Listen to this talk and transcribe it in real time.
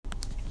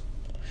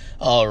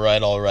All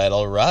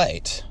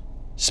right.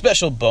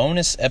 Special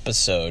bonus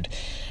episode.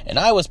 And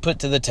I was put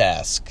to the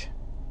task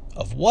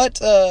of with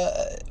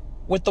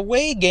the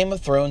way Game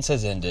of Thrones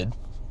has ended,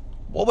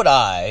 what would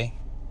I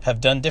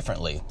have done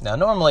differently? Now,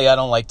 normally I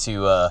don't like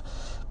to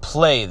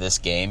play this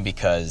game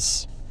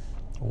because,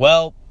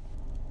 well,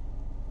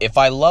 if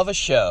I love a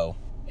show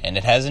and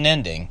it has an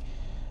ending,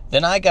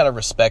 then I gotta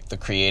respect the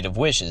creative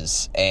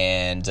wishes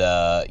and,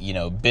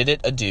 bid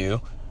it adieu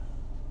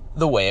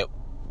the way it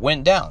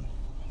went down.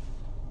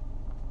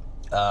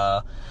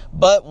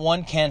 But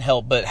one can't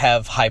help but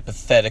have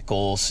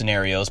hypothetical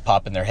scenarios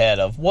pop in their head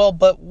of, well,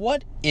 but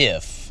what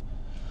if?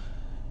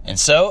 And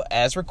so,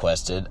 as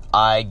requested,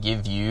 I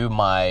give you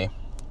my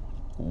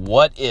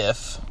what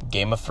if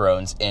Game of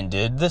Thrones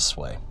ended this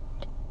way.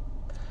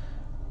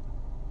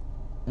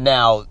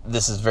 Now,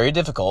 this is very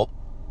difficult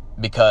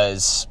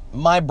because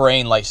my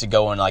brain likes to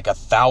go in like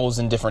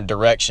 1,000 different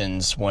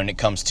directions when it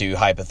comes to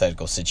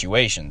hypothetical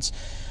situations.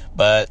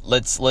 But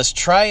let's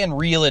try and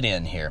reel it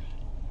in here.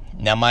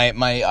 Now,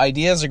 my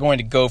ideas are going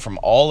to go from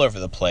all over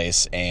the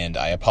place, and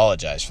I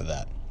apologize for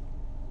that.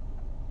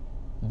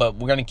 But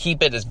we're going to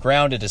keep it as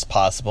grounded as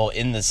possible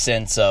in the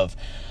sense of,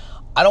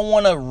 I don't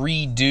want to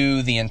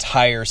redo the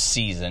entire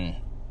season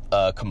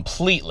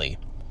completely.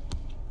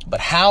 But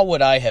how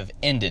would I have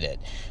ended it?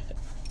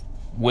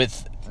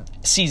 With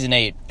season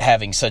 8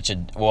 having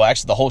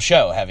the whole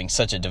show having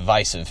such a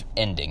divisive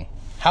ending.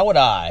 How would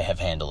I have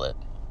handled it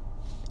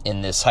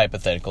in this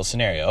hypothetical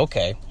scenario?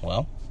 Okay,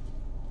 well,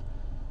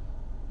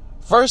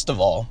 first of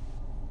all,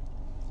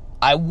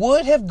 I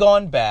would have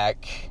gone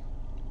back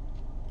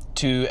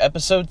to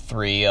episode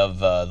 3 of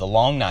The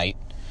Long Night.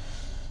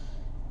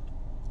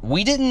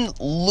 We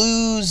didn't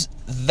lose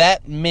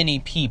that many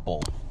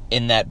people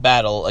in that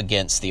battle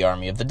against the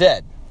Army of the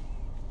Dead.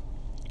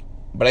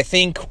 But I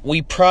think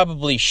we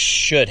probably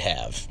should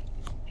have.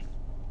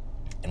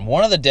 And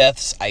one of the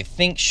deaths I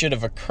think should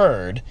have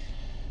occurred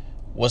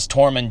was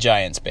Tormund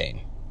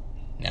Giantsbane.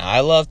 Now, I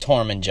love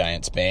Tormund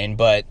Giantsbane,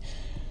 but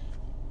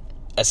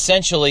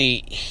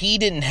essentially, he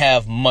didn't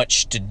have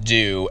much to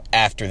do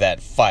after that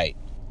fight.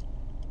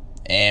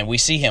 And we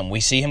see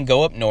him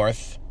go up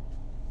north.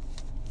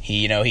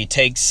 He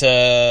takes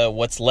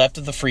what's left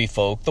of the free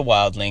folk, the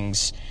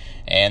wildlings,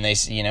 and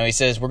he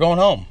says, "We're going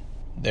home.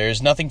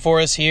 There's nothing for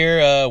us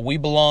here. We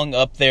belong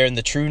up there in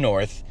the true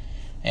north,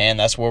 and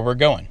that's where we're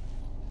going."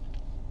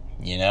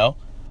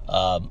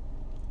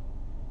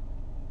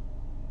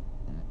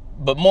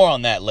 But more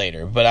on that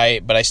later. But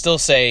I still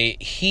say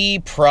he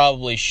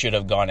probably should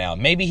have gone out.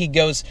 Maybe he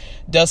does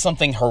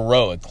something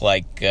heroic,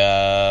 like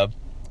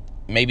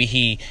maybe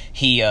he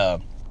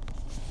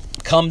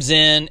comes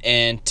in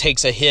and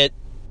takes a hit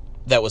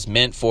that was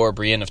meant for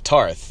Brienne of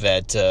Tarth.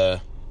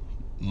 That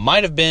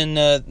might have been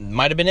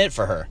it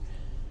for her.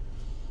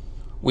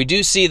 We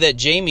do see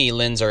that Jaime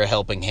lends her a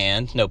helping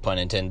hand, no pun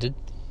intended.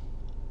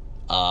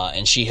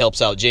 And she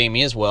helps out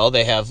Jaime as well.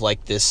 They have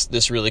like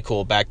this really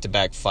cool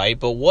back-to-back fight.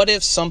 But what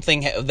if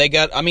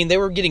they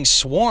were getting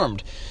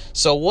swarmed.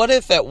 So what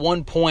if at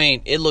one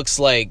point it looks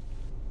like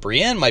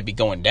Brienne might be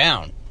going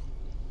down?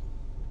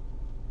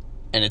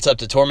 And it's up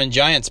to Tormund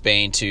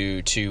Giantsbane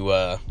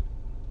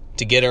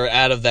to get her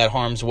out of that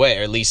harm's way,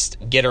 or at least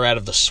get her out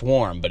of the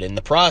swarm. But in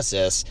the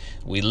process,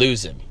 we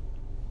lose him.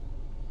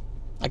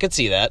 I could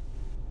see that.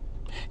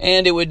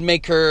 And it would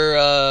make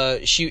her,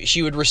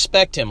 she would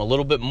respect him a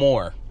little bit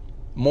more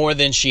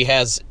than she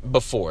has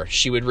before.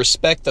 She would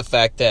respect the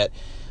fact that,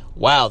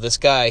 wow, this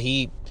guy,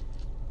 he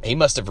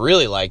must have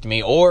really liked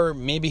me, or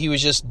maybe he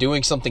was just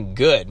doing something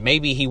good.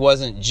 Maybe he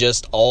wasn't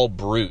just all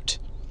brute.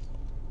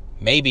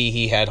 Maybe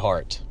he had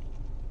heart.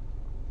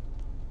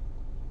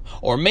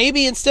 Or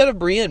maybe instead of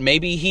Brienne,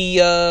 maybe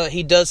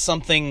he does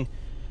something.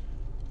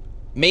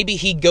 Maybe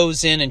he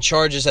goes in and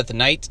charges at the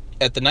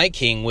Night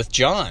King with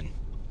Jon.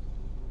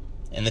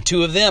 And the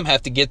two of them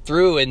have to get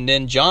through, and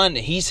then Jon,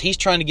 he's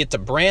trying to get to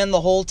Bran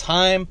the whole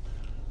time.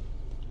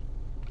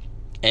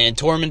 And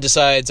Tormund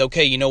decides,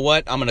 okay, you know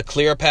what? I'm going to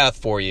clear a path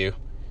for you.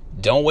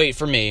 Don't wait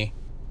for me.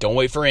 Don't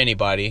wait for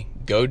anybody.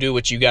 Go do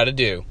what you got to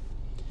do.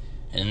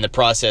 And in the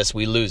process,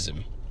 we lose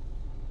him.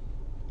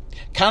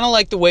 Kind of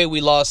like the way we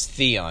lost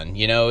Theon.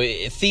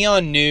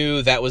 Theon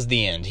knew that was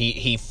the end.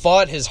 He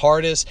fought his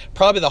hardest,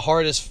 probably the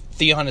hardest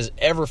Theon has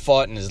ever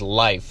fought in his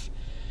life.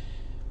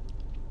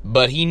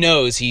 But he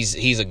knows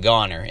he's a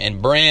goner,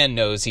 and Bran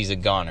knows he's a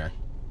goner.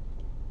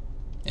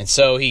 And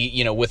so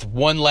he, with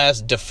one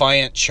last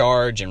defiant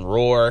charge and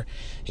roar,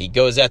 he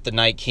goes at the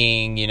Night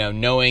King,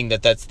 knowing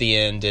that that's the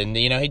end. And,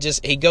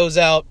 he goes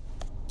out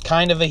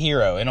kind of a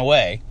hero in a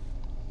way,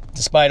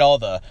 despite all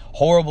the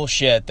horrible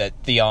shit that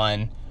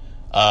Theon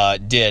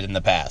did in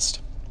the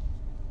past.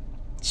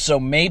 So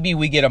maybe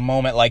we get a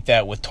moment like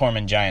that with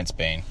Tormund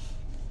Giantsbane.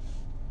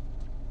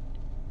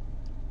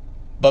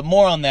 But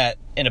more on that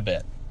in a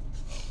bit.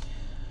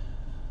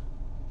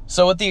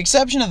 So with the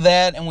exception of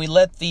that, and we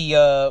let the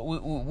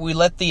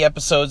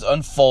episodes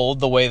unfold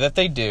the way that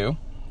they do,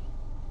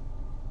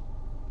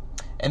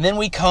 and then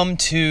we come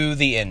to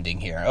the ending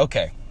here.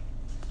 Okay.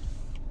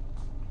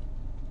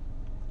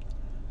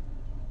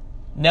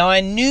 Now,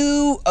 I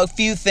knew a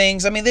few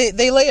things. I mean,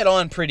 they lay it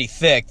on pretty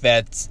thick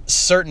that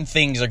certain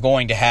things are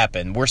going to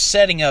happen. We're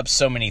setting up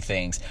so many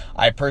things.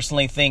 I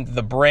personally think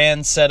the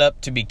Bran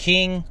setup to be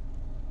king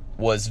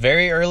was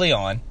very early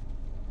on.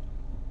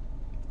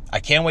 I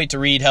can't wait to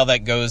read how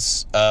that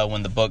goes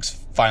when the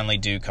books finally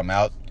do come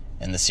out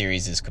and the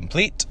series is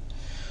complete.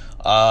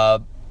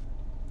 And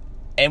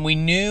we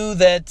knew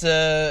that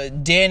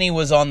Dany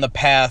was on the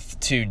path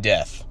to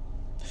death.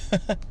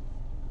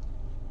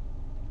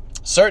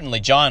 Certainly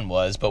Jon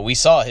was, but we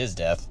saw his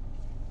death.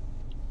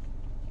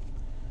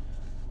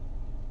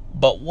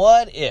 But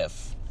what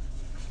if,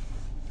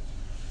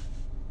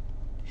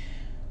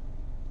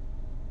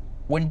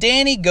 when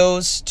Dany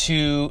goes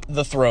to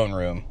the throne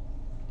room,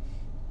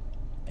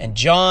 and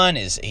Jon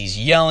he's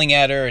yelling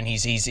at her, and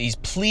he's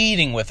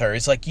pleading with her.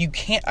 It's like, do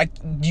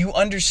you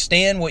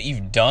understand what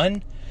you've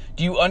done?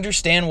 Do you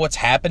understand what's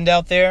happened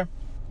out there?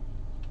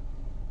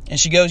 And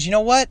she goes, you know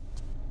what?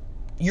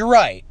 You're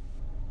right.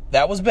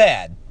 That was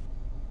bad.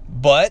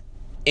 But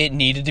it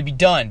needed to be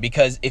done,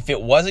 because if it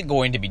wasn't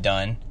going to be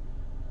done,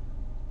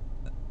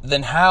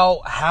 then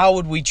how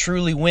would we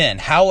truly win?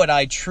 How would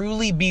I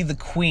truly be the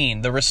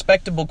queen, the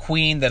respectable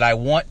queen that I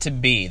want to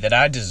be, that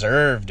I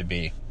deserve to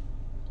be?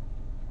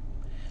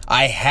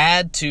 I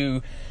had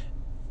to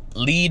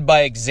lead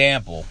by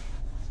example.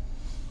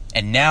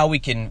 And now we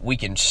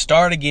can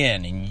start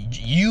again, and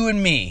you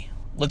and me,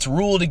 let's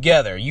rule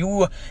together.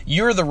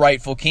 You're the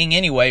rightful king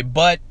anyway,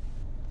 but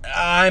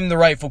I'm the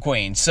rightful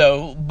queen.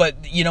 So,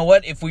 but you know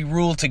what? If we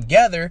rule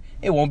together,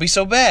 it won't be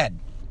so bad.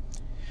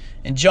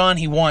 And Jon,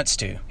 he wants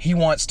to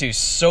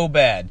so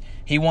bad.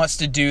 He wants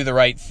to do the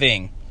right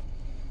thing.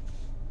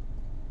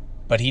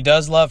 But he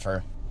does love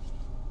her.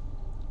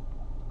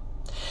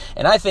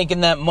 And I think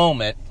in that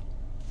moment,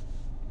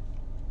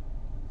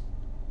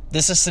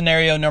 this is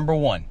scenario number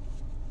 1.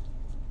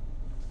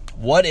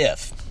 What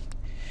if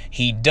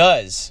he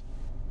does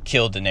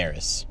kill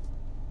Daenerys?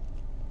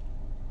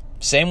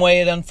 Same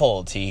way it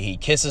unfolds. He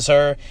kisses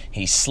her,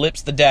 he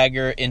slips the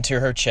dagger into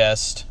her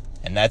chest,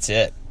 and that's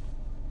it.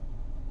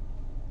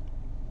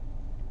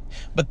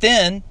 But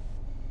then,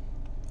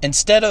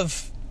 instead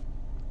of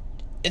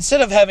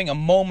having a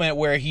moment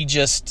where he's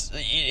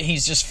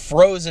just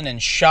frozen in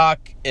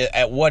shock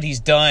at what he's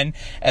done,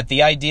 at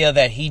the idea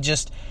that he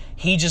just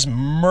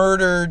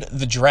murdered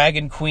the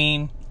Dragon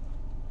Queen,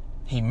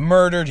 he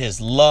murdered his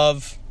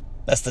love.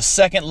 That's the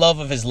second love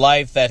of his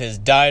life that has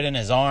died in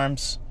his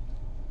arms.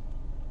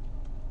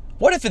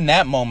 What if in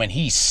that moment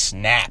he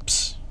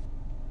snaps?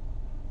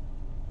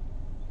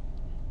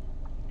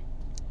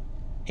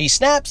 He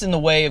snaps in the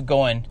way of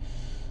going,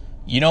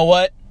 you know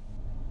what?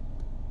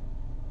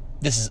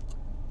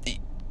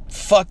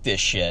 Fuck this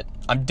shit.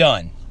 I'm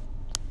done.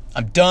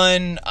 I'm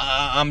done.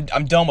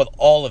 I'm done with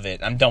all of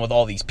it. I'm done with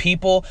all these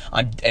people.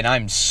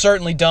 I'm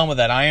certainly done with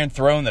that Iron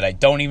Throne that I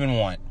don't even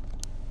want.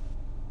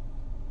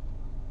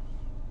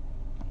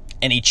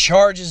 And he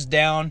charges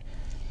down.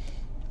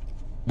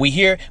 We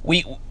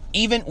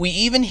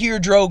even hear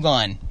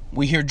Drogon.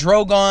 We hear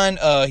Drogon,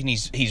 and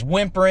he's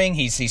whimpering,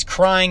 he's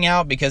crying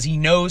out because he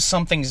knows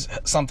something's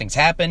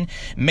happened.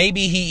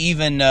 Maybe he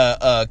even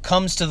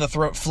comes to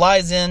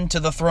flies into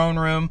the throne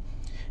room,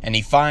 and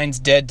he finds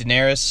dead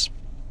Daenerys.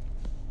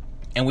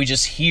 And we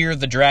just hear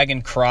the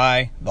dragon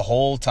cry the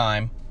whole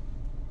time.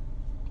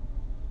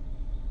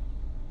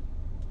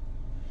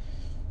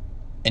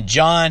 And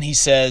Jon, he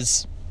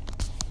says,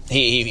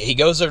 he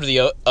goes over to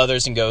the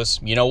others and goes,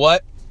 you know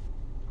what?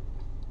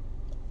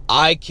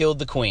 I killed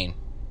the queen.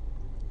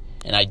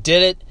 And I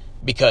did it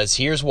because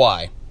here's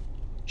why.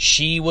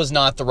 She was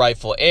not the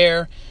rightful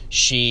heir.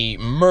 She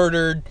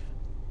murdered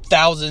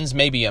thousands,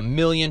 maybe 1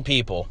 million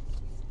people.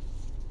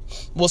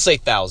 We'll say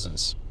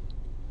thousands.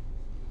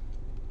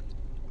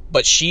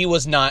 But she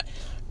was not,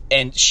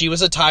 and she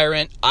was a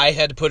tyrant. I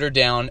had to put her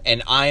down,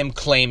 and I am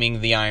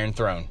claiming the Iron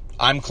Throne.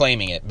 I'm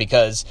claiming it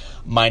because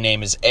my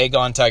name is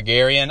Aegon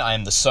Targaryen. I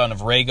am the son of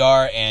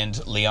Rhaegar and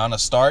Lyanna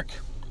Stark.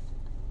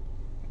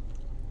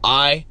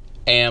 I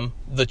am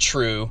the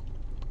true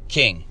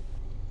king.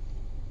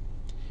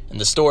 And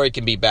the story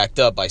can be backed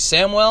up by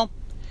Samwell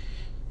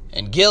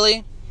and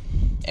Gilly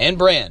and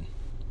Bran.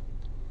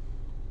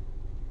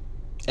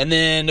 And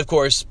then, of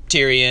course,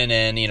 Tyrion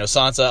and,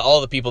 Sansa, all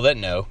the people that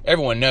know.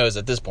 Everyone knows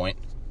at this point.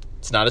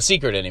 It's not a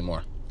secret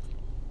anymore.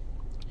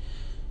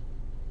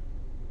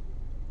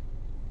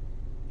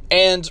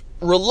 And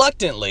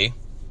reluctantly,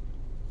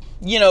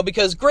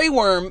 because Grey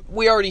Worm,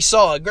 we already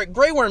saw,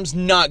 Grey Worm's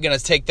not going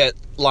to take that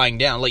lying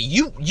down. Like,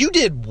 you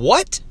did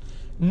what?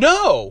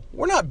 No,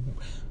 we're not.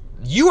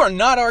 You are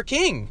not our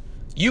king.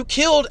 You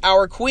killed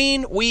our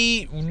queen.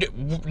 We're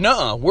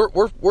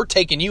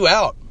taking you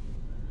out.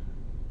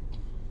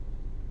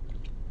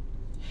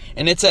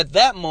 And it's at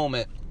that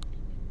moment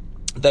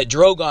that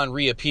Drogon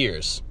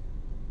reappears.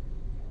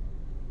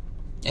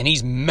 And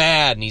he's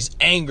mad, and he's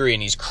angry,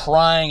 and he's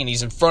crying, and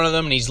he's in front of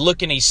them, and he's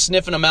looking, he's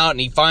sniffing them out, and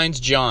he finds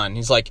Jon.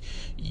 He's like,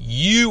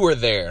 you were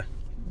there.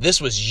 This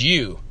was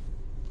you.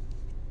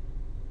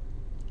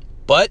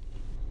 But,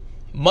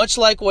 much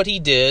like what he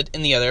did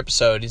in the other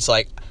episode, it's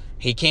like,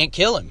 he can't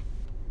kill him.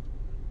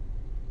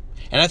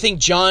 And I think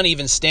Jon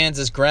even stands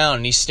his ground,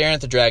 and he's staring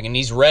at the dragon, and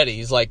he's ready.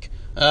 He's like,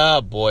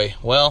 oh boy,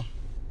 well,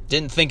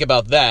 didn't think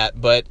about that,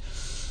 but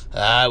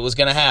it was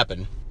going to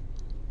happen.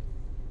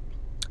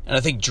 And I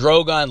think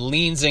Drogon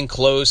leans in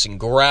close and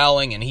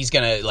growling, and he's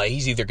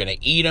either going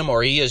to eat him,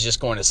 or he is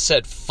just going to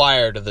set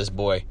fire to this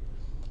boy.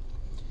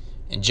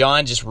 And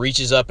Jon just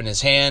reaches up with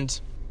his hand,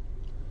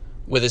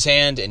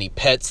 and he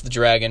pets the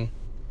dragon.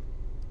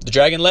 The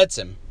dragon lets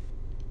him.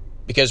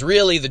 Because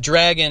really, the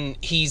dragon,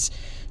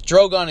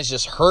 Drogon is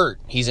just hurt.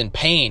 He's in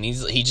pain.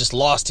 He just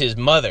lost his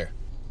mother.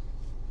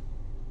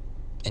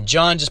 And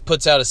Jon just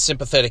puts out a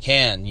sympathetic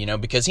hand,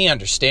 because he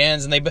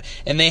understands, and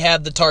they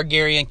have the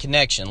Targaryen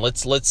connection.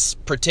 Let's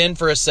pretend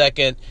for a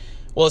second.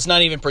 Well, it's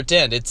not even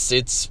pretend.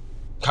 It's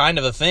kind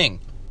of a thing.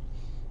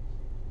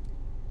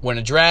 When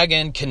a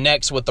dragon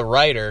connects with the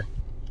rider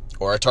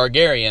or a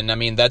Targaryen, I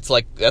mean, that's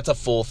a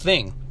full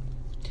thing.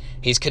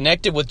 He's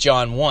connected with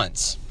Jon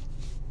once.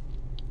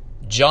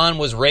 Jon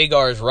was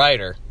Rhaegar's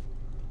rider.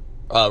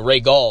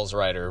 Rhaegal's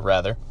rider,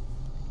 rather.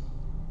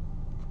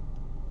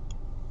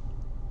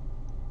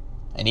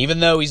 And even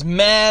though he's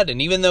mad, and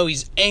even though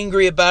he's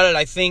angry about it,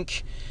 I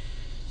think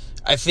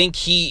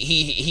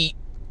he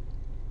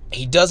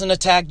doesn't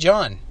attack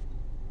Jon.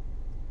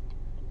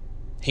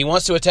 He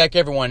wants to attack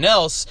everyone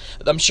else.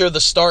 I'm sure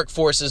the Stark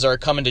forces are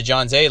coming to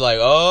Jon's aid, like,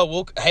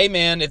 oh, hey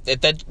man,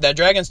 if that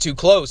dragon's too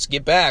close,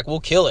 get back,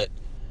 we'll kill it.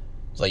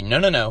 It's like,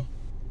 no.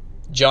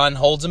 Jon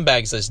holds him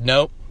back, says,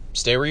 nope,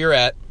 stay where you're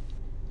at.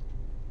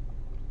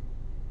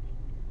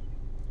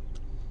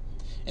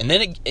 And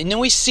then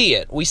we see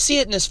it. We see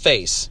it in his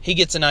face. He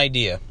gets an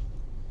idea.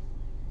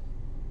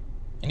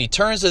 And he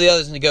turns to the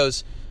others and he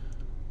goes,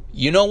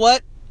 you know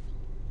what?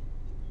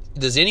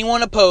 Does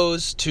anyone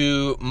oppose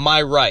to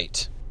my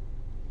right?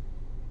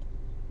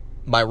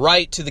 My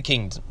right to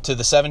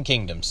the 7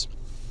 kingdoms.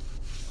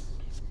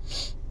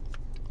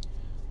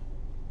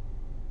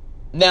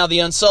 Now the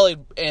Unsullied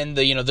and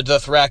the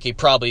Dothraki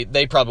probably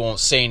won't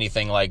say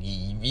anything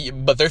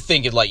but they're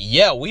thinking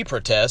yeah, we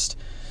protest.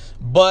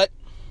 But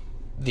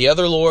the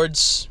other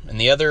lords and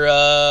the other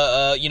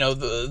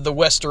the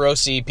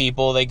Westerosi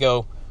people, they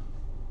go,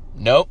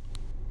 nope.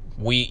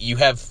 We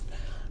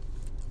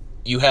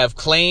have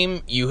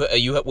claim,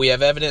 we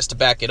have evidence to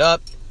back it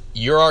up.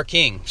 You're our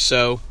king.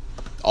 So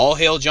all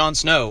hail Jon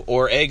Snow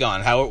or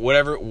Aegon,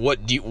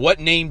 what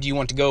name do you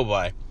want to go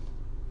by?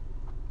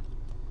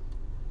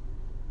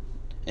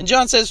 And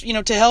Jon says,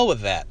 to hell with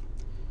that.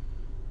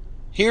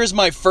 Here's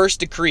my first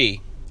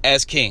decree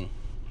as king.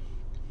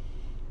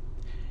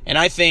 And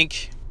I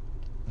think,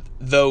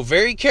 though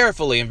very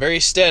carefully and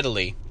very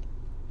steadily,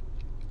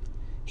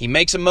 he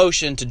makes a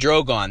motion to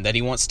Drogon that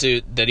he wants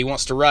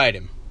to ride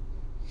him.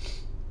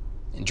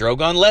 And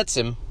Drogon lets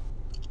him.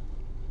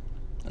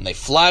 And they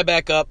fly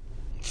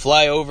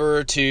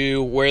over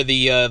to where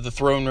the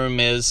throne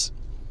room is.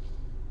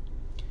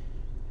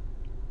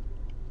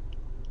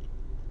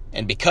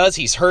 And because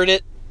he's heard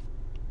it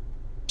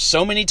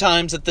so many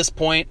times at this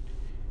point,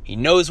 he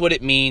knows what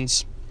it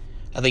means.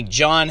 I think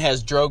Jon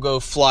has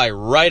Drogo fly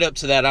right up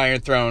to that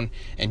Iron Throne,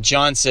 and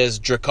Jon says,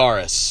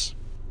 Dracarys.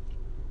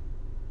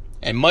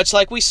 And much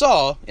like we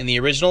saw in the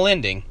original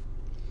ending,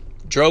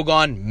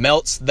 Drogon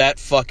melts that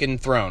fucking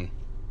throne.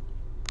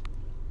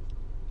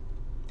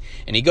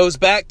 And he goes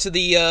back to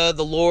the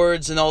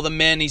lords and all the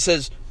men. He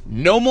says,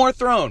 no more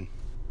throne.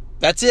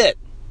 That's it.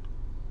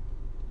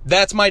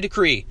 That's my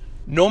decree.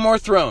 No more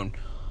throne.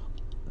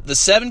 The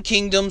 7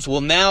 kingdoms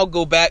will now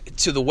go back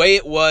to the way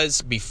it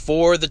was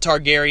before the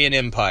Targaryen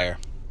Empire.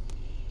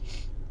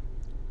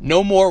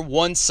 No more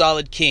one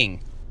solid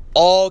king.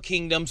 All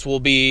kingdoms will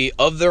be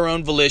of their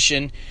own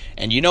volition.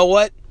 And you know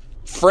what?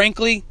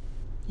 Frankly,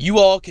 you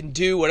all can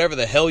do whatever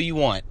the hell you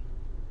want.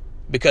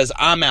 Because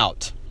I'm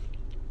out.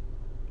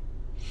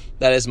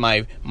 That is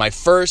my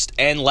first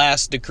and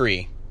last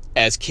decree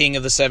as king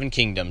of the 7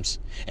 kingdoms.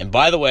 And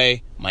by the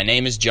way, my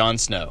name is Jon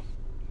Snow.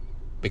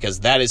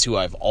 Because that is who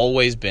I've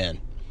always been.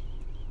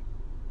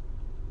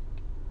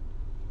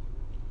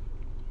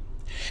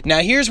 Now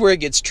here's where it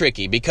gets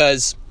tricky,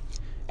 because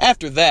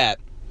after that,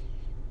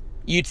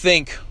 you'd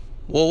think,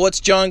 well, what's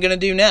Jon going to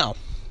do now?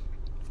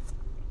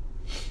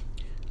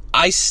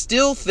 I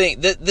still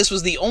think that this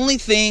was the only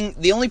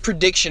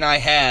prediction I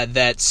had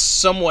that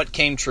somewhat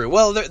came true.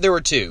 Well, there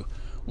were 2.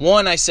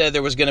 One, I said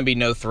there was going to be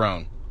no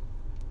throne.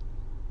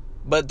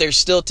 But there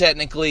still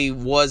technically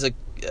was a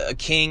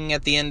king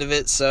at the end of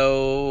it,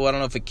 so I don't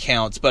know if it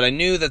counts. But I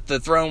knew that the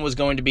throne was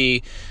going to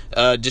be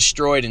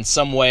destroyed in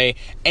some way.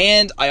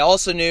 And I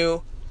also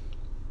knew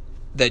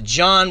that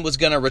Jon was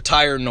going to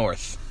retire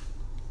north.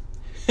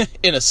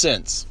 In a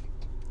sense.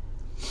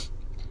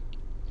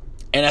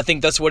 And I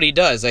think that's what he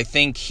does. I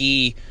think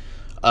he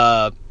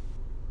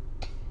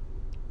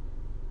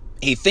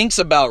thinks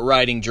about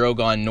riding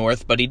Drogon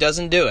north, but he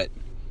doesn't do it.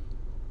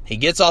 He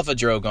gets off of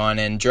Drogon,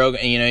 and Drogon,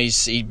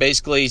 he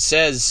basically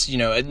says,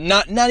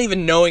 not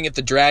even knowing if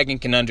the dragon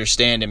can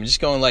understand him, just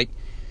going like,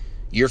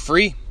 "You're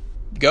free,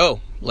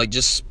 go,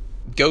 just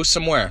go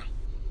somewhere."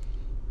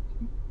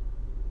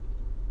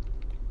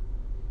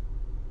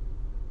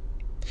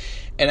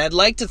 And I'd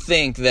like to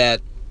think that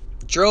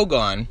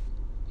Drogon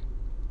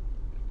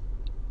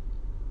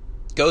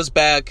goes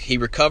back, he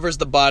recovers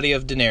the body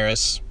of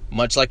Daenerys,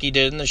 much like he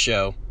did in the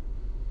show,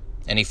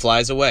 and he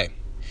flies away.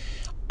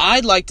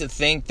 I'd like to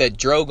think that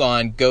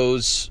Drogon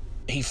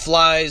he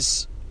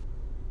flies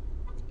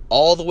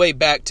all the way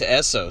back to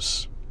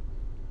Essos.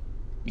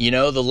 You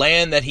know, the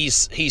land that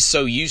he's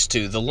so used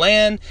to. The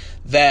land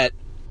that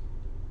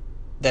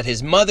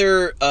his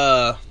mother,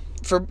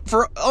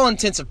 for all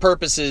intents and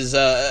purposes,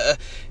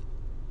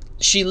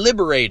 she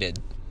liberated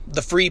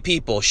the free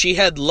people. She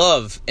had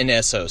love in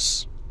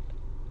Essos.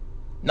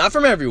 Not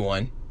from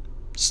everyone.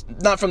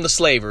 Not from the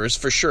slavers,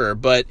 for sure,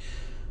 but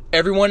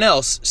everyone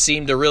else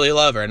seemed to really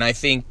love her. And I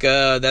think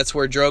that's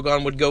where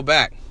Drogon would go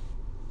back.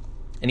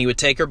 And he would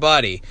take her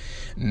body.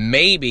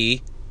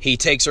 Maybe he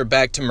takes her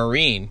back to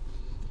Meereen.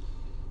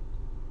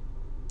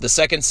 The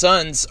Second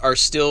Sons are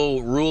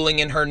still ruling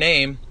in her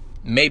name.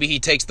 Maybe he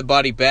takes the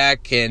body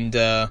back, and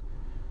Daario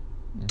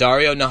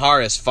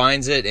Naharis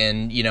finds it,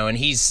 and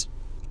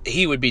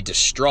he would be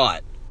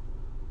distraught.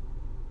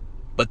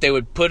 But they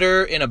would put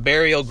her in a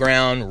burial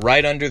ground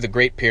right under the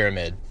Great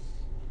Pyramid,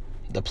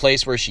 the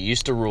place where she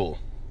used to rule.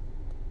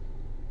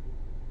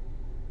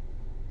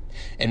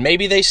 And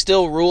maybe they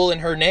still rule in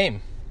her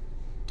name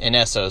in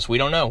Essos. We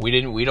don't know.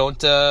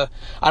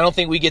 I don't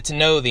think we get to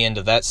know the end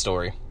of that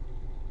story.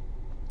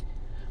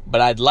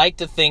 But I'd like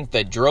to think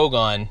that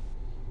Drogon,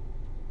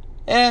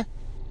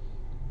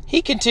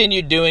 he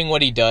continued doing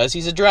what he does.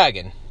 He's a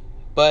dragon.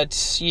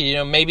 But,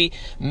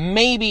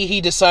 maybe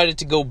he decided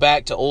to go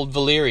back to Old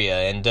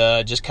Valyria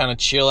and just kind of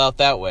chill out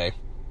that way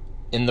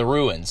in the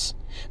ruins.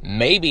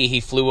 Maybe he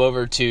flew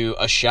over to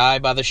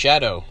Asshai by the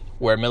Shadow,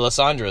 where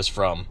Melisandre is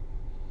from.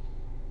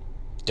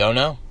 Don't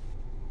know.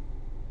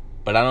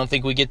 But I don't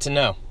think we get to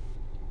know.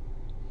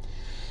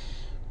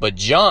 But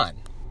Jon,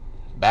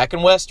 back in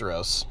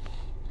Westeros,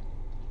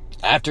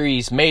 after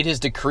he's made his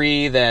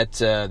decree that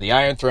the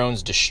Iron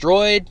Throne's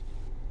destroyed,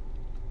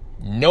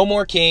 no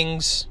more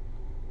kings,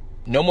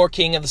 no more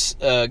king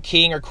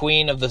or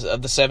queen of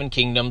the Seven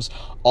Kingdoms.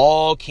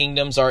 All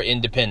kingdoms are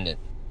independent.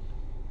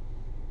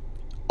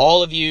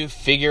 All of you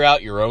figure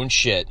out your own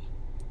shit,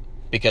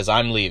 because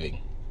I'm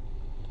leaving.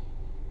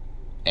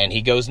 And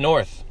he goes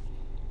north.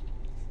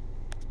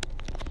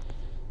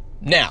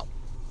 Now,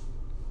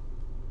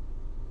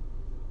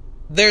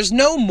 there's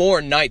no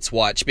more Night's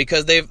Watch,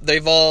 because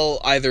they've all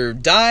either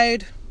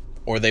died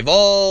or they've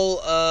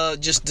all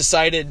just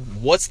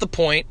decided, what's the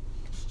point?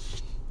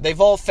 They've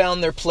all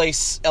found their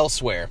place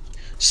elsewhere.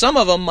 Some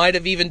of them might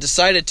have even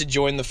decided to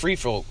join the Free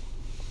Folk.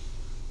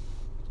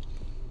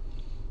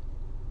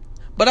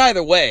 But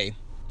either way,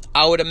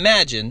 I would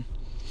imagine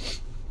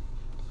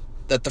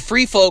that the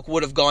Free Folk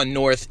would have gone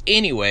north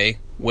anyway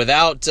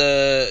without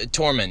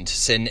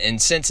Tormund.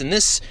 And since in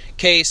this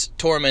case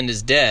Tormund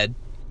is dead,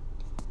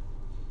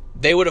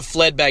 they would have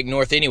fled back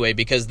north anyway,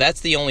 because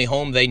that's the only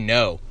home they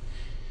know.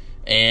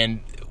 And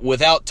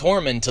without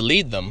Tormund to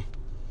lead them,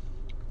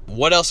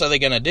 what else are they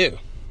going to do?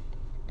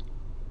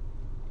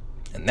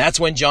 And that's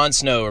when Jon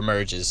Snow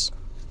emerges.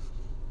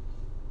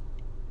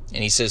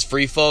 And he says,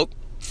 "Free folk,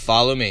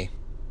 follow me.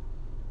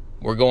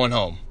 We're going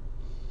home."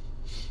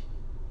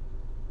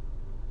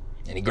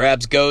 And he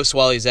grabs Ghost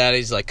while he's at it.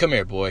 He's like, "Come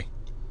here, boy."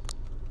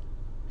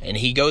 And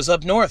he goes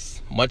up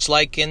north, much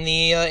like in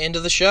the end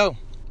of the show.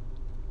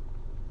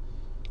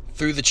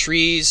 Through the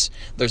trees,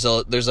 there's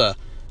a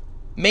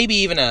maybe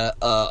even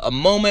a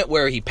moment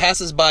where he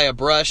passes by a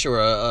brush or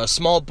a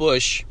small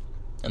bush,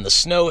 and the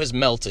snow has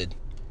melted,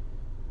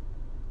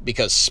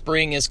 because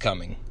spring is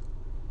coming.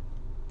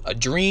 A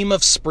Dream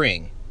of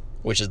Spring,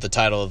 which is the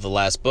title of the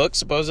last book,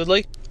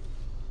 supposedly.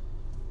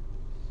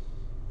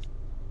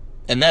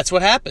 And that's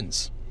what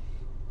happens.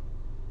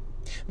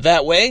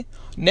 That way,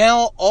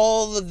 now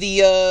all of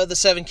the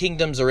Seven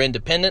Kingdoms are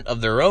independent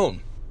of their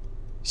own.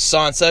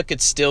 Sansa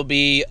could still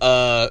be,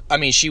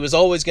 she was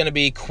always going to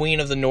be Queen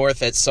of the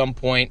North at some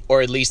point,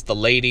 or at least the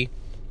Lady.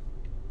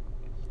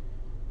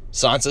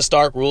 Sansa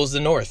Stark rules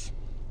the North.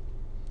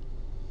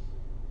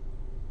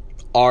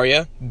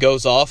 Arya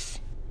goes off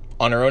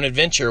on her own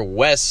adventure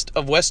west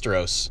of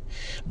Westeros.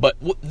 But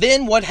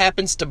then what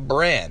happens to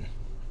Bran?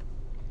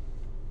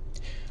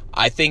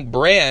 I think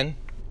Bran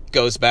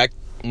goes back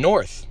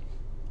north.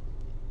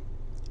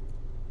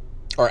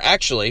 Or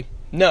actually,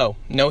 no,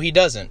 he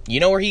doesn't. You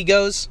know where he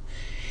goes?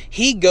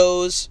 He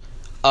goes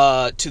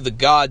to the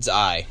God's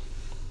Eye.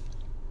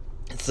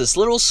 It's this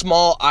little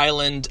small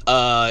island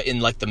in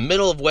like the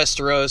middle of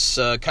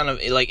Westeros, kind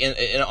of like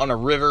on a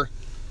river.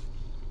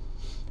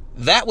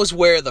 That was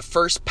where the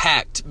first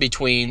pact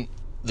between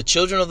the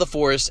Children of the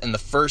Forest and the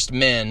First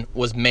Men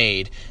was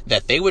made,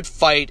 that they would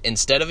fight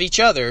instead of each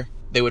other,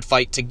 they would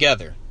fight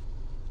together.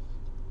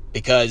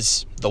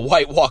 Because the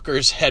White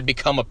Walkers had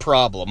become a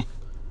problem,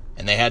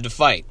 and they had to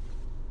fight.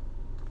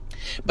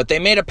 But they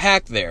made a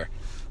pact there.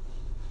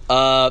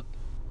 No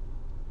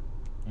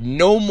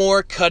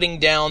more cutting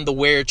down the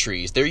were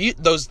trees.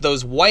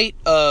 Those white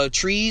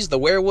trees, the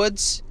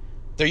werewoods,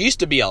 there used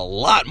to be a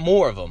lot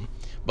more of them.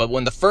 But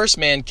when the First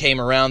Man came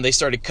around, they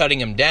started cutting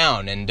them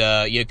down, and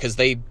because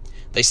they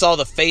They saw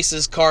the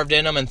faces carved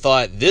in them and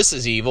thought, this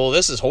is evil,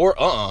 this is horror.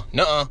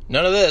 Nuh-uh,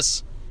 none of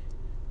this.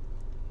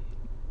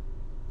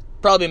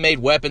 Probably made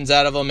weapons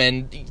out of them,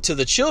 and to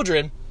the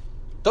children,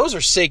 those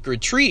are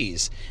sacred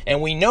trees.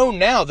 And we know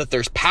now that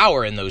there's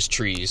power in those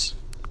trees.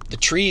 The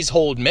trees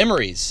hold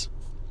memories.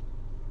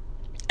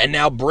 And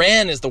now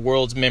Bran is the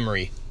world's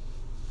memory.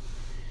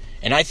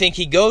 And I think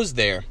he goes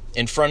there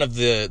in front of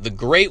the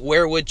great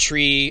weirwood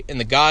tree in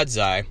the God's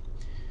Eye.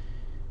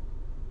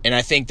 And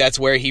I think that's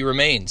where he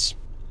remains.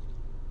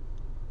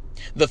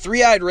 The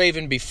three-eyed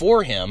raven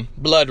before him,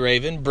 Blood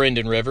Raven,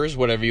 Brynden Rivers,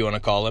 whatever you want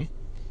to call him,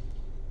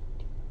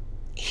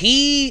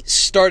 he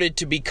started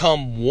to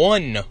become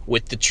one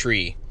with the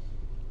tree.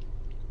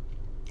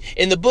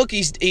 In the book,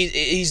 he's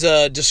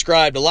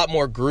described a lot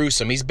more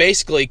gruesome. He's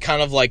basically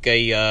kind of like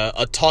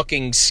a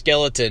talking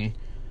skeleton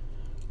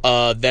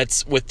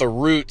that's with the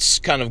roots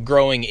kind of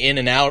growing in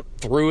and out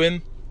through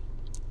him.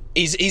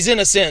 He's in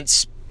a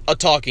sense a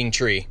talking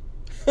tree.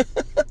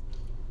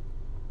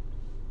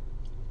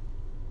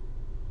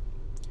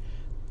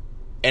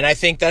 And I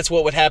think that's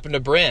what would happen to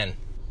Bran.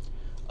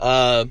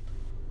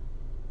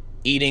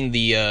 Eating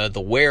the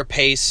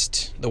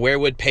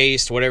weirwood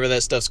paste, whatever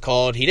that stuff's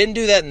called. He didn't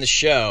do that in the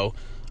show,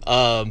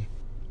 but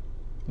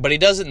he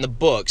does it in the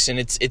books, and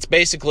it's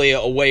basically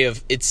a way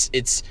of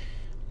it's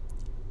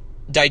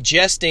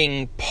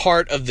digesting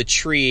part of the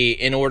tree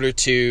in order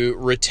to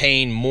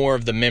retain more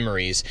of the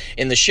memories.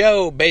 In the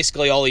show,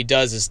 basically all he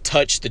does is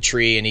touch the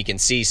tree and he can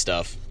see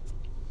stuff.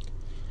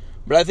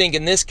 But I think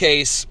in this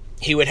case,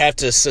 he would have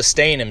to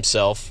sustain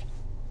himself.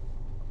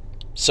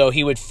 So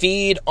he would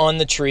feed on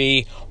the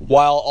tree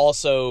while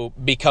also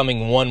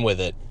becoming one with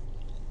it.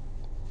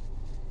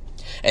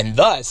 And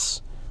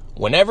thus,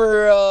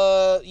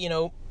 whenever,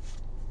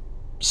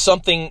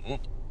 something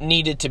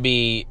needed to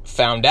be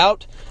found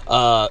out,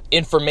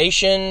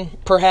 information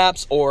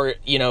perhaps, or,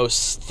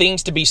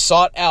 things to be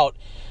sought out,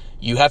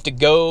 you have to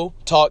go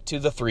talk to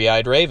the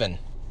three-eyed raven.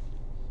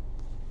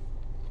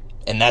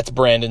 And that's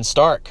Brandon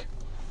Stark.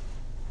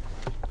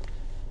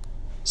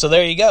 So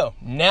there you go.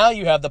 Now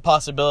you have the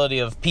possibility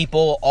of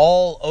people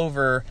all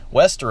over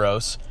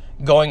Westeros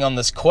going on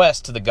this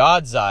quest to the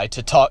God's Eye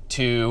to talk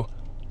to,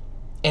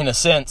 in a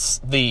sense,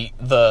 the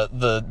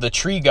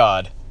tree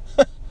god.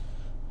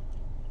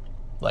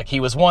 Like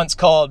he was once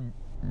called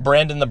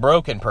Brandon the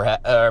Broken,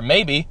 perhaps, or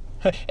maybe,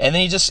 and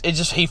then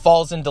he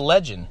falls into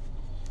legend.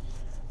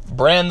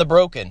 Bran the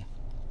Broken.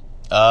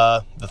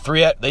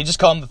 They just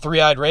call him the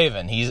Three-Eyed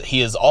Raven.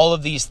 He is all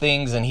of these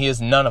things, and he is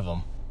none of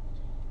them.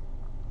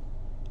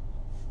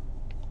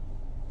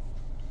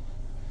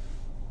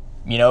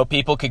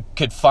 People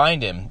could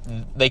find him.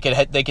 They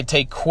could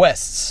take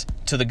quests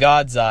to the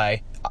God's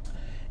Eye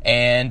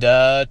and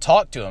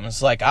talk to him.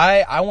 It's like,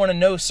 I want to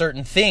know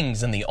certain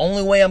things, and the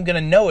only way I'm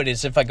going to know it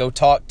is if I go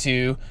talk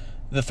to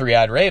the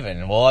Three-Eyed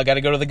Raven. Well, I got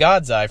to go to the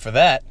God's Eye for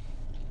that.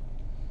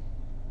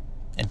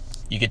 And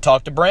you could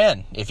talk to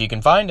Bran, if you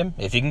can find him,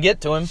 if you can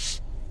get to him.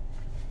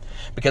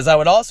 Because I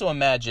would also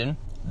imagine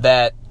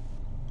that,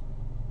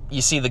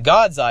 you see, the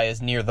God's Eye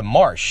is near the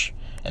marsh,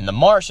 and the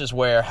marsh is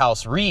where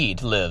House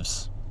Reed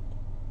lives.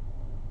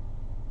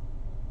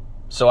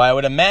 So I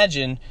would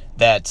imagine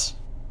that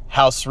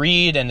House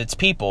Reed and its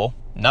people,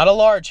 not a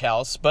large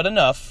house, but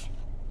enough,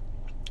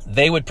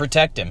 they would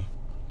protect him.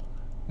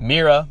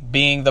 Meera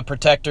being the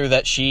protector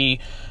that she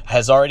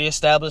has already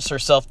established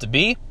herself to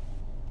be.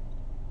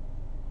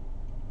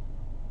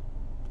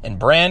 And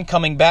Bran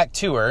coming back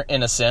to her,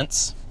 in a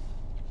sense.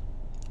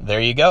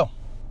 There you go.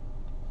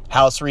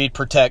 House Reed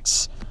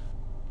protects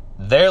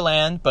their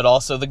land, but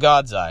also the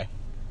God's Eye,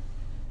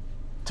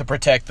 to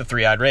protect the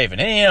Three-Eyed Raven.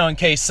 And, in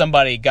case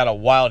somebody got a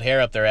wild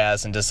hair up their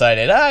ass and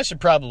decided, I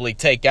should probably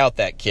take out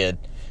that kid,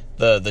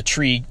 the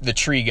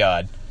tree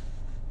god.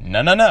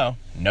 No.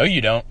 No,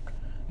 you don't.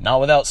 Not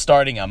without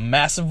starting a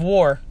massive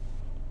war.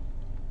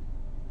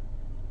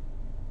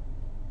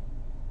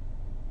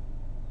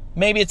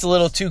 Maybe it's a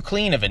little too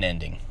clean of an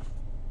ending.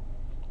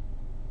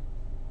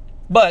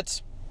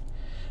 But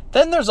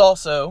then there's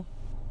also,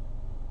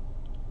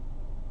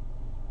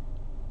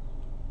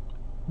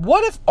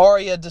 what if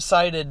Arya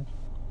decided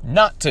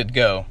not to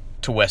go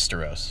to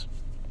Westeros,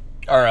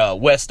 or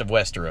west of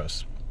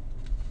Westeros?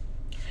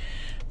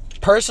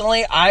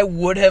 Personally, I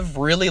would have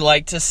really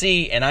liked to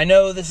see, and I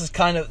know this is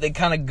kind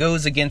of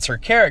goes against her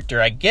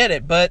character, I get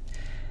it, but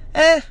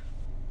I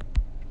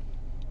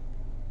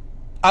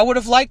would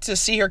have liked to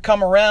see her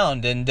come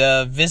around and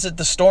visit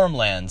the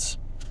Stormlands.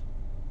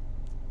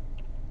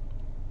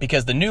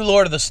 Because the new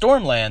Lord of the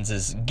Stormlands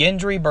is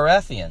Gendry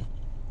Baratheon.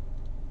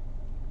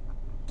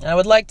 And I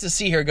would like to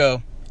see her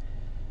go,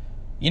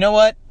 you know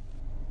what?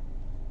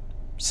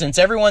 Since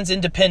everyone's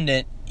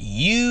independent,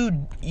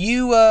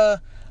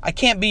 I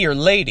can't be your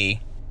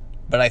lady,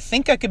 but I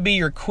think I could be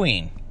your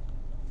queen.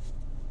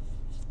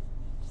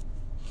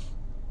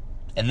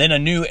 And then a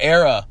new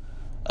era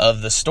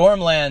of the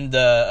Stormland,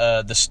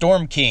 the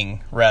Storm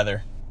King,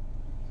 rather,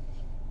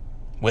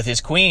 with his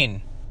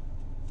queen,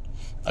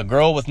 a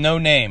girl with no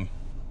name,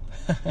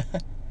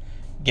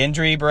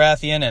 Gendry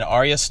Baratheon and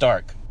Arya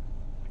Stark.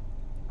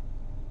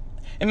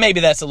 And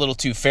maybe that's a little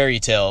too fairy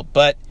tale,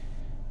 but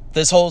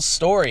this whole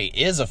story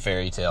is a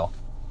fairy tale.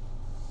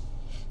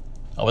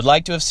 I would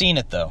like to have seen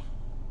it, though.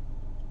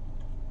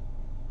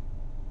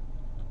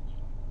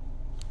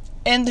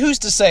 And who's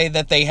to say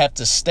that they have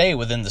to stay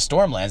within the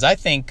Stormlands? I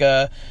think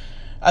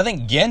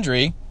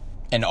Gendry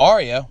and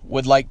Arya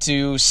would like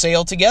to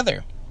sail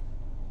together.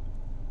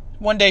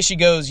 One day she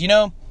goes,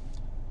 it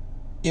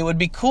would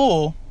be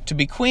cool to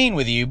be queen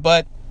with you,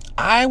 but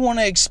I want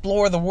to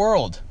explore the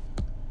world.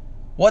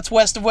 What's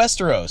west of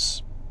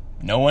Westeros?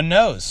 No one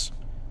knows.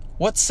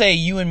 What say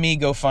you and me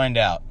go find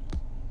out?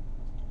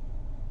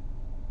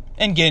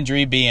 And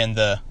Gendry, being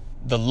the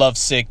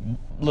lovesick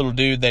little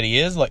dude that he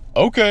is, like,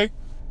 okay.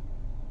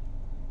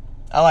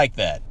 I like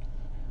that.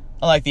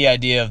 I like the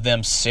idea of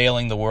them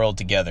sailing the world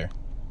together.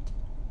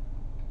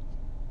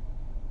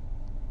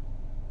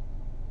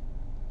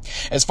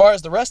 As far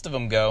as the rest of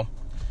them go,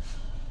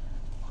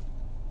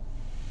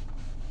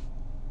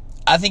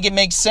 I think it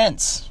makes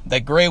sense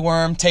that Grey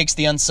Worm takes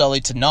the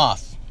Unsullied to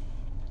Noth,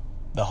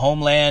 the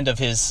homeland of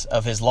his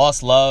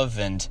lost love,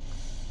 and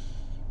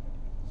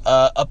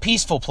a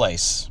peaceful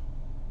place,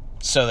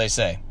 so they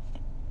say.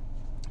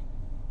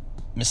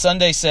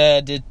 Missandei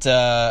said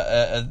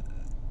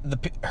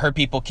her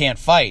people can't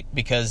fight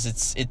because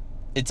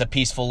it's a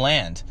peaceful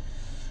land.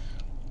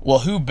 Well,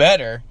 who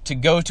better to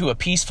go to a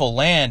peaceful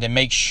land and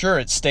make sure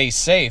it stays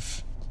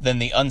safe than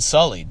the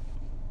Unsullied?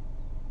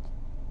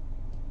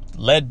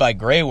 Led by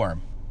Grey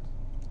Worm,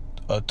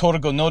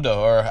 Torgo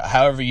Nodo, or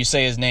however you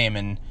say his name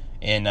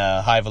in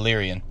High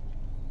Valyrian.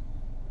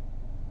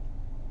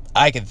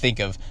 I can think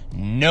of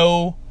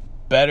no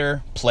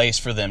better place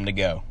for them to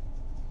go.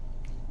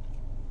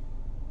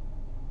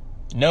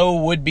 No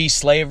would-be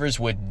slavers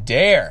would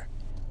dare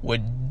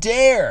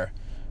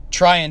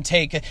try and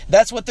take it.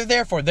 That's what they're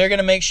there for. They're going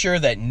to make sure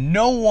that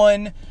no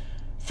one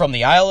from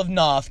the Isle of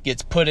Noth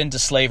gets put into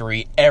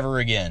slavery ever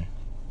again.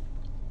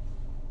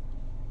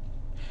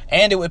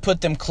 And it would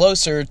put them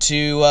closer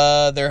to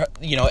their,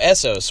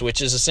 Essos,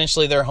 which is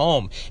essentially their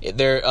home.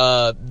 Their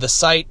the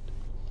site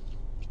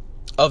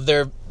of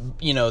their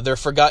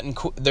forgotten,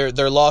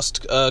 their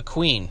lost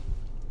queen.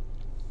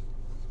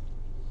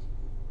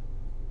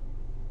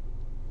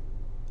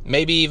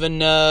 Maybe even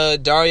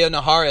Daario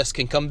Naharis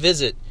can come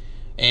visit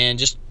and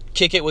just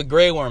kick it with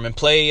Grey Worm and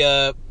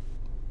play,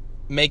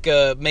 make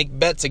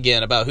bets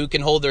again about who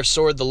can hold their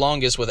sword the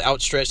longest with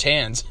outstretched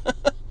hands.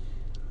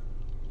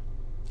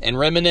 And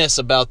reminisce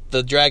about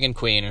the Dragon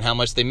Queen and how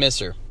much they miss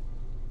her.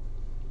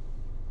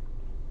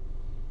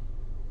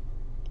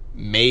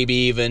 Maybe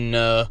even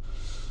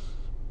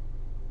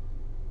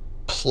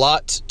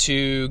plot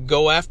to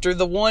go after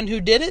the one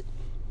who did it.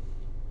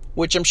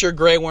 Which I'm sure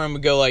Grey Worm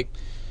would go like,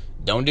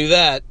 don't do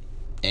that.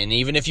 And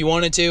even if you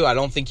wanted to, I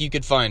don't think you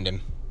could find him.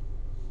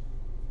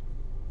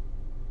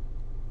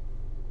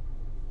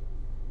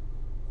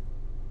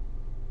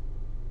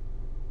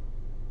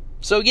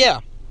 So yeah.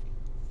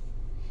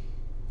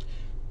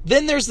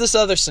 Then there's this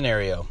other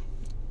scenario.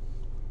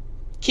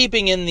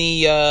 Keeping in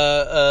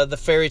the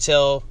fairy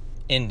tale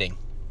ending.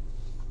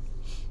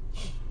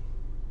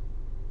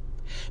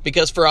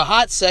 Because for a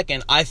hot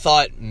second, I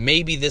thought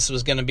maybe this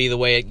was going to be the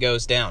way it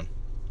goes down.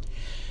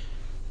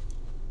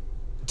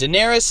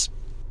 Daenerys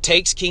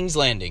takes King's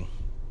Landing.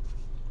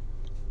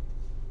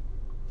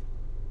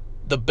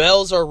 The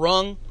bells are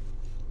rung,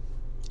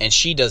 and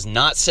she does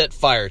not set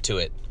fire to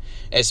it.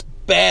 As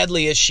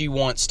badly as she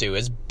wants to.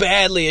 As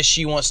badly as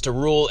she wants to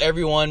rule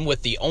everyone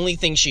with the only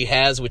thing she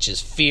has, which is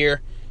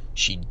fear,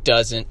 she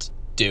doesn't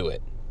do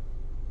it.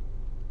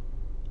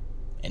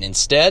 And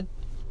instead,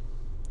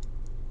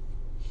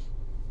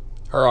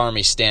 her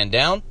armies stand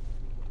down.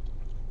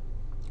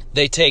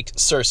 They take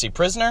Cersei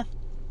prisoner.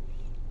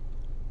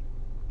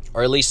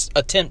 Or at least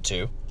attempt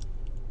to.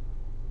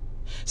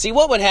 See,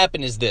 what would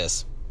happen is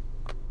this.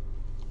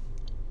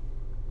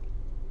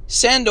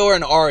 Sandor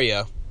and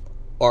Arya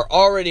are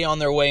already on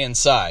their way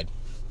inside.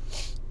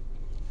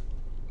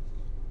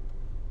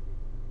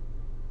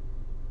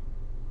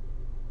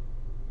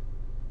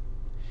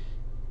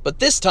 But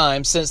this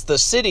time, since the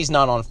city's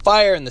not on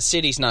fire and the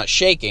city's not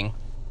shaking,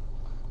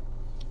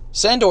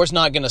 Sandor's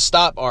not going to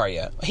stop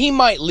Arya. He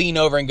might lean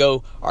over and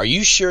go, are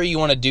you sure you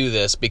want to do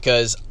this?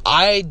 Because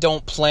I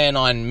don't plan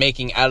on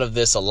making out of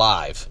this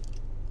alive.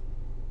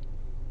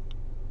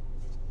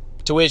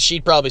 To which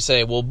she'd probably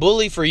say, well,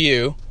 bully for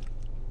you.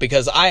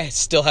 Because I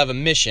still have a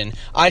mission.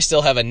 I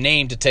still have a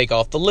name to take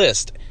off the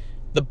list.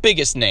 The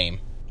biggest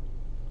name.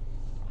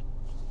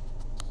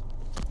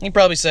 He'd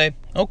probably say,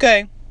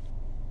 okay.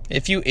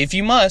 If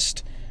you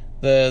must.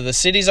 The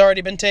city's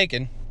already been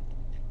taken.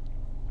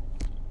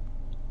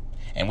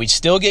 And we'd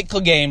still get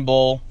Clegane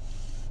Bowl.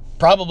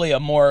 Probably a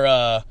more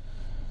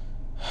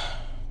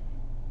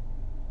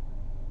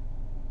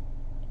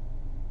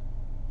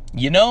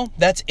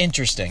that's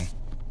interesting.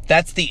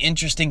 That's the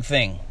interesting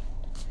thing.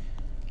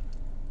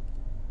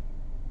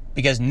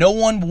 Because no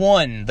one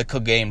won the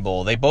Clegane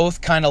Bowl. They both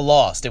kind of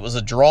lost. It was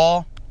a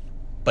draw,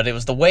 but it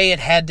was the way it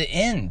had to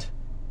end.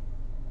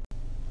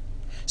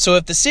 So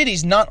if the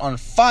city's not on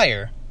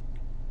fire,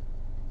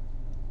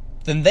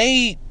 then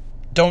they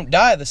don't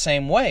die the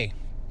same way.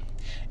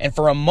 And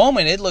for a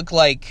moment, it looked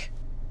like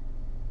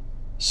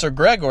Sir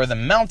Gregor the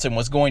Mountain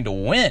was going to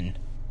win.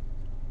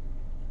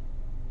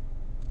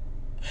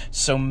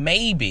 So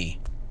maybe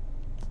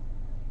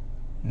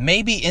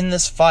in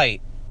this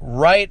fight,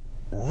 right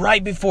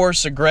before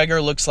Sir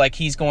Gregor looks like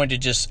he's going to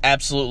just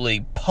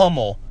absolutely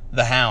pummel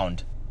the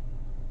Hound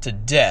to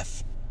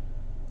death,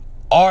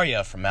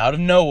 Arya, from out of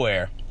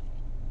nowhere,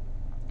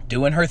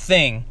 doing her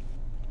thing,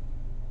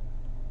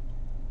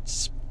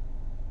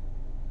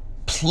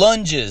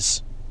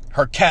 plunges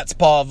her cat's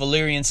paw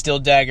Valyrian steel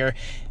dagger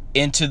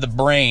into the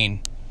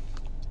brain,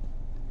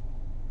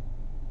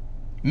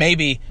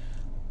 maybe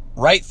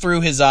right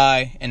through his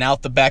eye and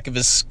out the back of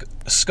his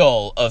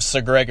skull of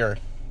Sir Gregor.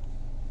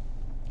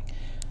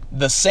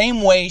 The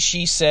same way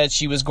she said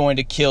she was going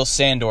to kill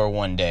Sandor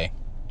one day.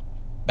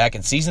 Back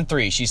in season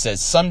 3, she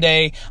says,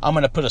 someday I'm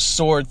going to put a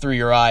sword through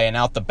your eye and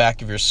out the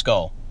back of your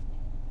skull.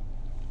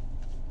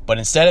 But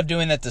instead of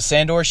doing that to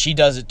Sandor, she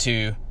does it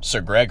to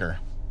Sir Gregor.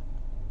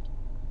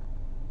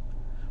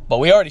 But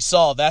we already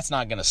saw that's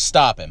not going to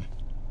stop him.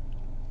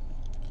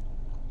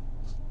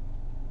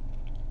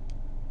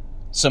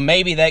 So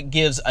maybe that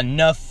gives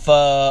enough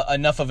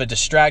of a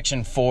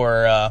distraction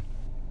for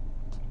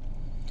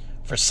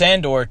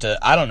Sandor to,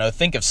 I don't know,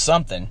 think of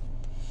something.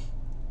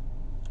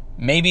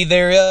 Maybe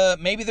there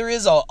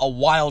is a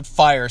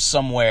wildfire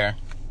somewhere.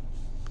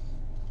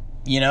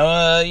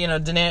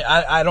 Daenerys,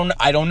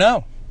 I don't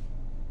know.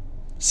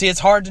 See,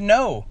 it's hard to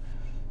know.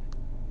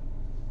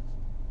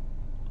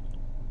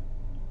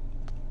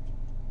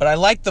 But I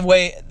like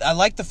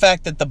the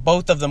fact that the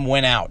both of them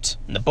went out.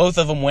 And the both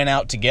of them went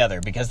out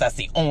together, because that's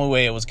the only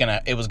way it was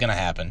gonna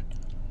happen.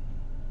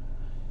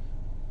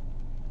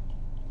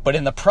 But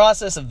in the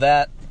process of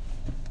that,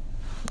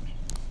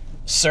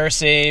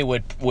 Cersei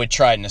would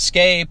try and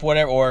escape,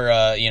 whatever, or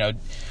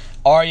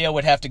Arya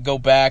would have to go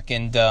back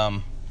and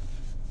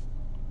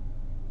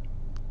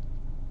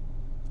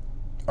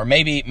or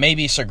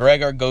maybe Sir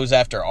Gregor goes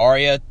after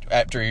Arya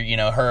after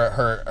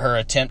her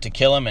attempt to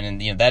kill him,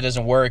 and that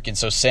doesn't work, and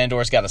so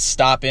Sandor's got to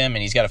stop him,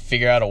 and he's got to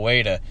figure out a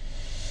way to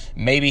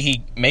maybe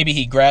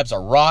he grabs a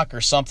rock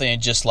or something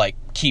and just like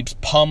keeps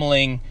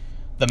pummeling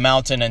the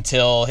mountain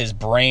until his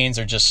brains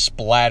are just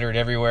splattered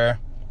everywhere.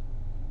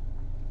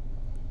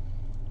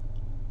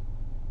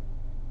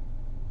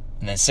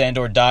 And then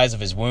Sandor dies of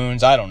his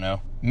wounds. I don't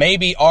know.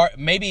 Maybe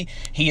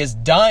he is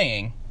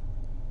dying,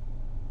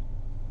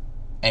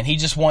 and he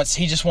just wants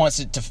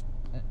it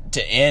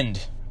to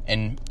end.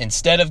 And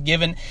instead of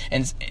giving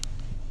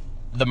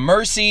the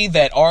mercy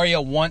that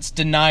Arya once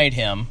denied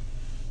him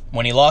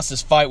when he lost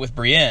his fight with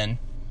Brienne,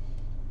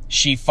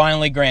 she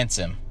finally grants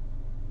him.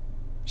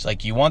 She's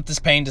like, "You want this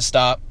pain to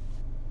stop?"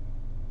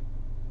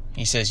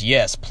 He says,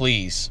 "Yes,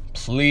 please,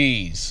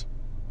 please."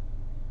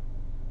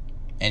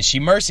 And she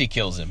mercy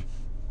kills him.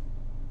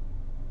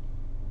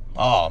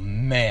 Oh,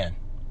 man.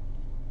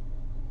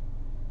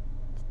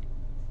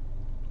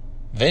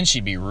 Then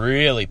she'd be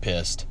really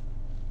pissed.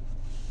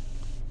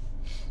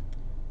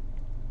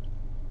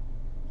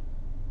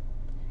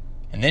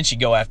 And then she'd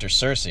go after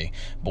Cersei.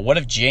 But what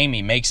if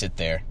Jaime makes it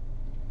there?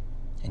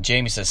 And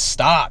Jaime says,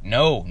 "Stop.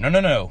 No.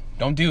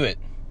 Don't do it."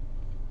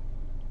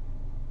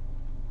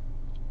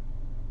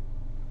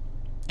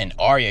 And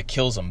Arya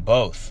kills them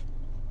both.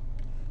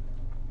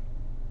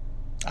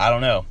 I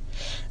don't know.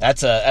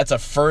 That's a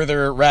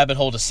further rabbit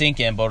hole to sink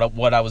in, but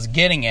what I was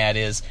getting at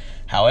is,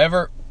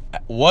 however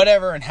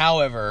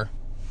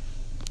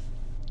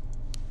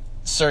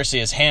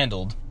Cersei is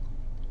handled,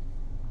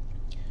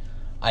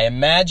 I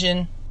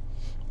imagine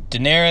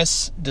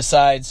Daenerys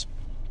decides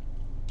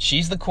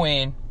she's the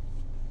queen,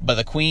 but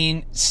the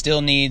queen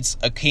still needs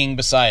a king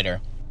beside her.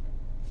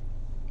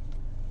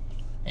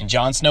 And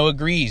Jon Snow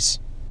agrees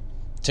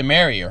to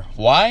marry her.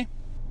 Why?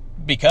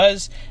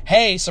 Because,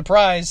 hey,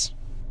 surprise,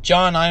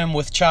 Jon, I am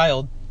with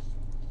child.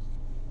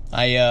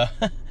 I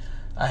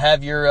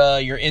have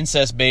your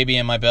incest baby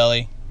in my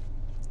belly.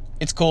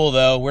 It's cool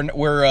though.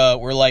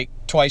 We're like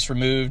twice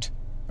removed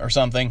or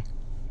something.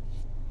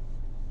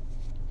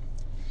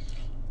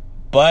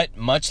 But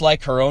much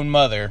like her own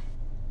mother,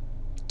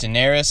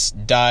 Daenerys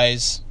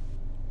dies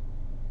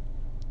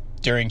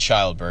during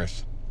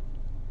childbirth.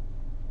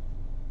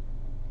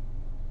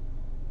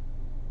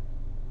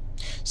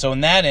 So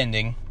in that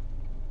ending,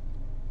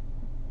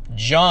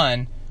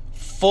 Jon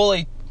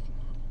fully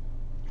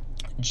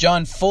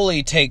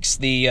takes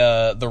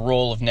the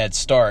role of Ned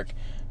Stark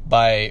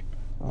by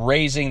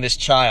raising this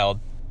child.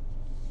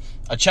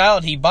 A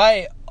child he,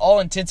 by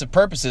all intents and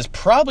purposes,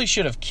 probably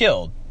should have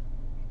killed.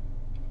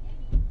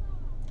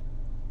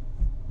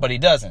 But he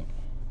doesn't.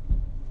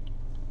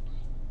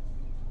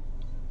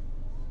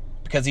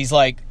 Because he's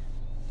like,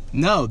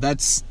 no,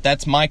 that's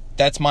my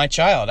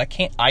child.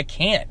 I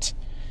can't.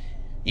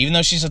 Even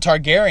though she's a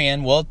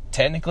Targaryen, well,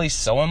 technically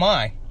so am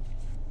I.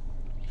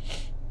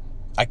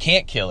 I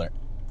can't kill her.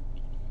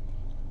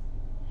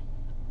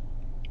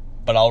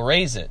 But I'll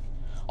raise it.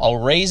 I'll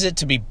raise it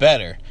to be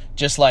better.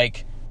 Just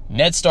like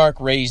Ned Stark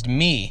raised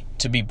me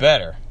to be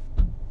better.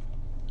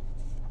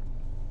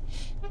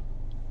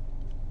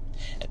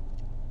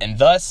 And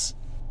thus,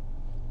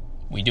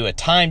 we do a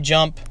time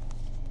jump,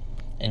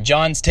 and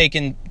Jon's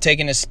taken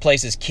his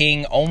place as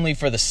king only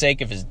for the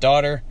sake of his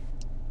daughter,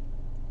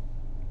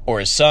 or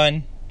his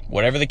son,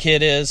 whatever the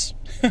kid is.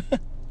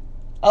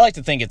 I like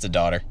to think it's a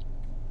daughter.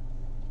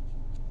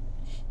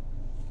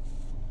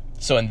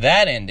 So in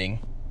that ending,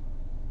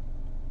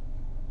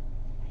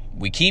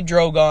 we keep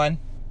Drogon.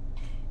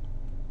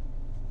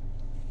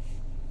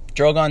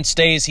 Drogon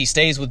stays. He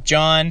stays with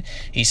Jon.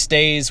 He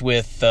stays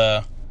with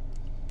the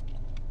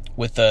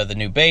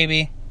new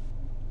baby.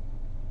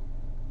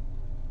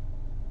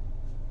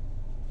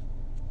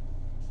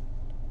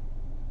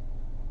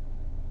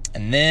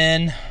 And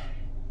then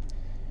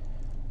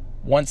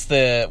once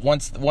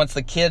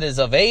the kid is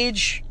of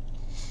age,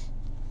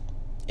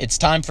 it's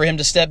time for him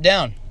to step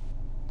down.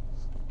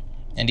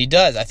 And he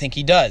does. I think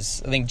he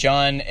does. I think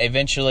Jon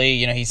eventually,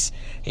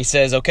 he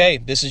says, "Okay,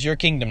 this is your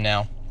kingdom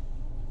now."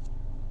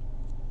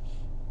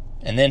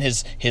 And then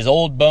his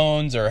old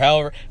bones, or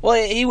however, well,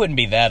 he wouldn't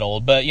be that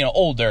old, but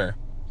older.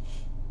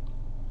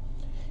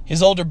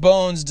 His older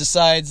bones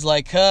decides,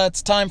 like,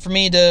 it's time for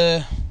me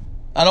to,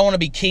 I don't want to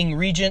be king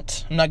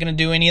regent. I'm not going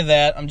to do any of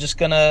that. I'm just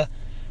going to,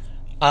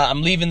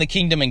 I'm leaving the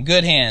kingdom in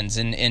good hands,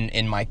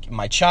 in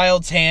my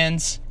child's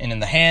hands, and in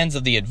the hands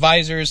of the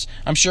advisors.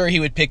 I'm sure he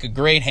would pick a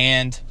great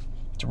hand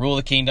to rule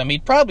the kingdom.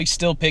 He'd probably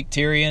still pick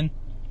Tyrion.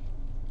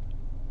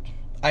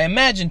 I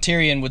imagine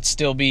Tyrion would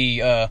still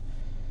be,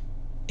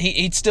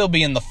 he'd still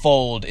be in the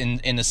fold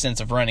in the sense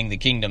of running the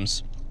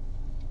kingdoms.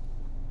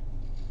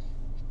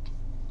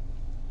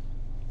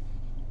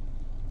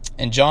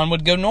 And Jon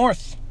would go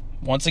north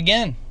once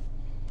again.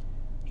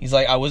 He's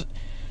like,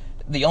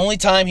 the only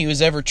time he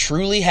was ever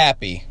truly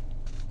happy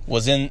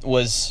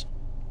was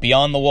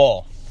Beyond the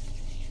Wall,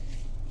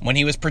 when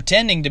he was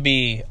pretending to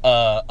be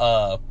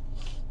a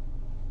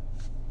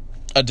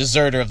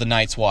deserter of the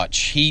Night's Watch.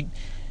 He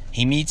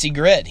meets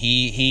Ygritte.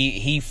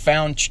 He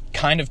found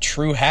kind of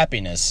true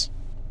happiness.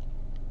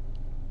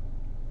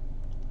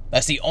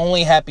 That's the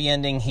only happy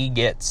ending he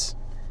gets.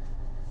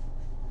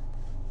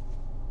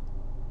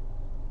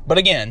 But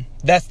again,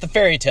 that's the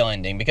fairy tale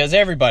ending, because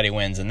everybody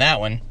wins in that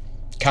one.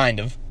 Kind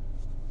of.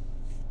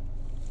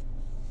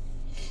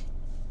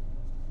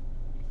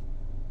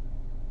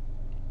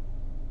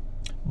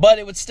 But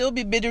it would still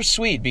be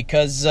bittersweet,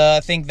 because I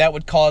think that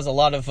would cause a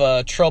lot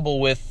of trouble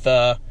with,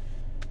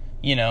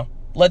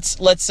 let's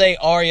say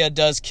Arya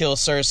does kill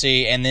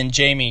Cersei and then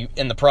Jaime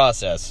in the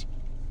process.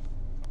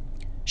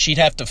 She'd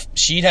have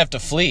to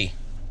flee,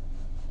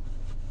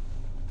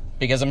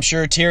 because I'm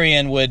sure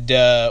Tyrion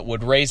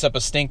would raise up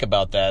a stink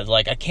about that.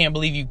 Like, I can't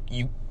believe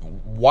you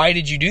why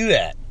did you do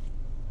that?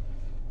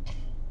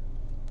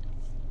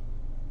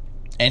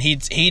 And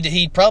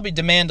he'd probably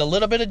demand a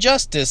little bit of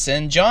justice,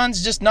 and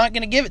Jon's just not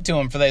going to give it to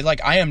him for that.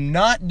 Like, I am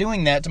not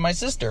doing that to my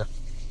sister.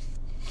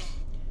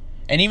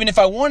 And even if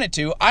I wanted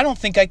to, I don't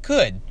think I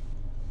could.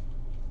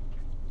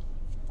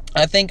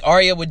 I think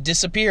Arya would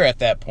disappear at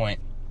that point.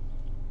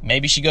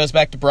 Maybe she goes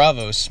back to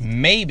Braavos.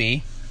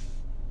 Maybe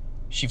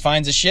she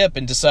finds a ship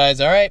and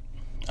decides, all right,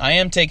 I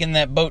am taking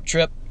that boat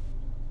trip.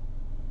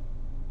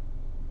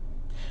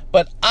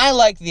 But I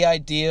like the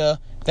idea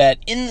that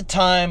in the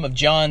time of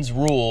Jon's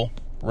rule,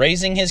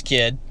 raising his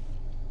kid,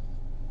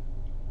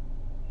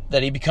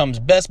 that he becomes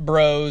best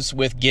bros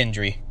with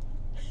Gendry.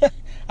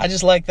 I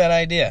just like that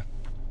idea.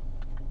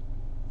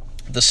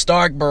 The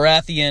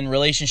Stark-Baratheon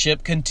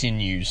relationship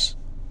continues.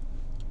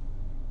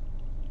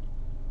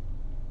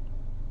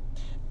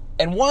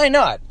 And why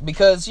not?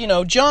 Because,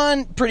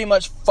 Jon pretty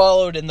much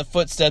followed in the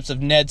footsteps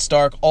of Ned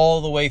Stark all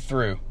the way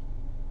through.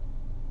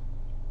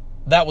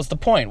 That was the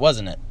point,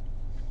 wasn't it?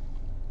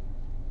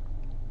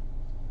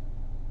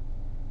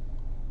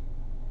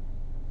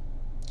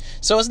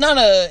 So it's not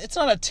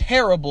a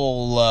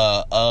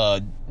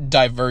terrible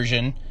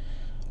diversion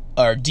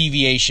or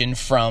deviation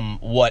from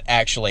what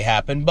actually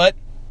happened, but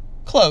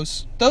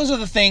close. Those are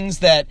the things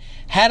that,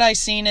 had I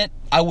seen it,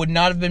 I would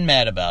not have been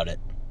mad about it.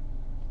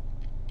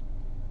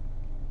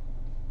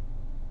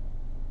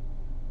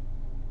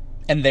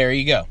 And there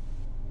you go.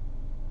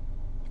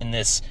 In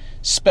this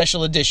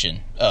special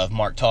edition of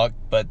Mark Talk,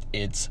 but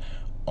it's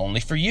only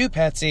for you,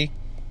 Patsy,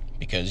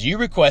 because you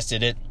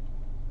requested it.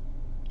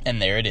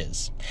 And there it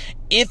is.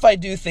 If I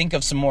do think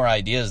of some more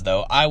ideas,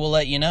 though, I will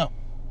let you know.